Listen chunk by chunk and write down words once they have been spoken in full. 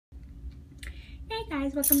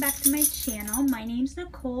guys, welcome back to my channel. My name's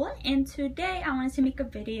Nicole and today I wanted to make a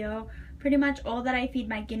video pretty much all that I feed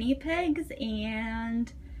my guinea pigs,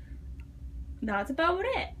 and that's about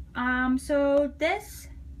it. So this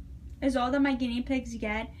is all that my guinea pigs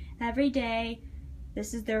get every day.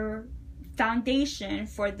 This is their foundation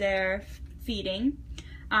for their feeding.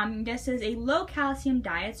 This is a low calcium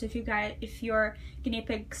diet, so if your guinea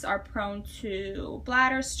pigs are prone to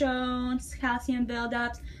bladder stones, calcium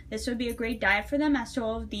buildups, this would be a great diet for them, as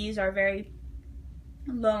all of these are very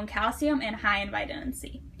low in calcium and high in vitamin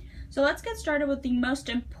C. So let's get started with the most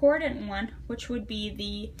important one, which would be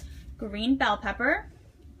the green bell pepper.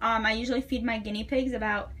 I usually feed my guinea pigs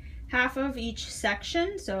about half of each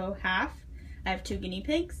section, so half. I have 2 guinea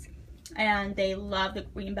pigs and they love the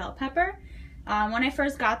green bell pepper. When I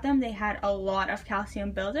first got them, they had a lot of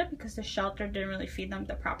calcium buildup because the shelter didn't really feed them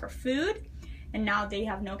the proper food, and now they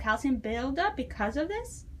have no calcium buildup because of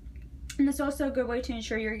this. And it's also a good way to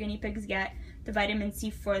ensure your guinea pigs get the vitamin C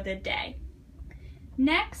for the day.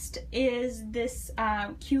 Next is this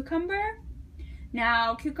cucumber.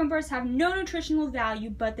 Now, cucumbers have no nutritional value,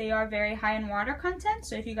 but they are very high in water content.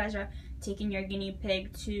 So if you guys are taking your guinea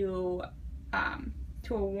pig to a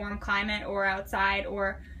warm climate or outside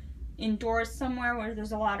or indoors somewhere where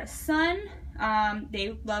there's a lot of sun,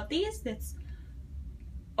 they love these.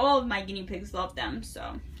 All of my guinea pigs love them.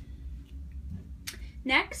 So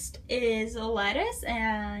next is lettuce,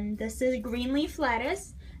 and this is green leaf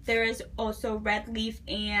lettuce. There is also red leaf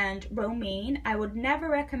and romaine. I would never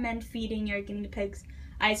recommend feeding your guinea pigs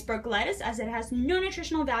iceberg lettuce as it has no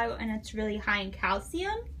nutritional value and it's really high in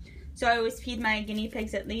calcium. So I always feed my guinea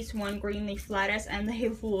pigs at least 1 green leaf lettuce and they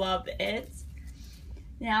love it.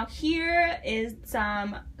 Now here is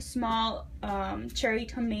some small cherry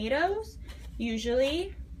tomatoes.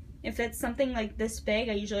 Usually, if it's something like this big,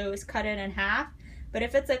 I usually always cut it in half. But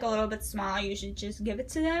if it's like a little bit small, you should just give it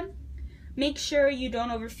to them. Make sure you don't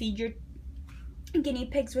overfeed your guinea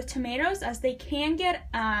pigs with tomatoes, as they can get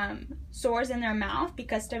sores in their mouth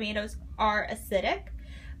because tomatoes are acidic.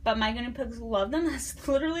 But my guinea pigs love them. That's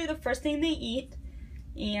literally the first thing they eat.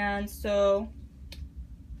 And so,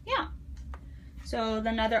 yeah. So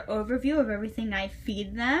another overview of everything I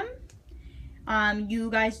feed them. You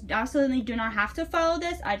guys absolutely do not have to follow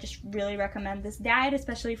this. I just really recommend this diet,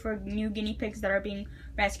 especially for new guinea pigs that are being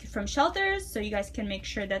rescued from shelters, so you guys can make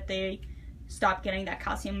sure that they stop getting that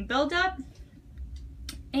calcium buildup.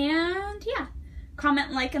 And yeah,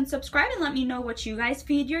 comment, like, and subscribe, and let me know what you guys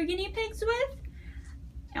feed your guinea pigs with.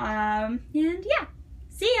 And yeah,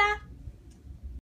 see ya!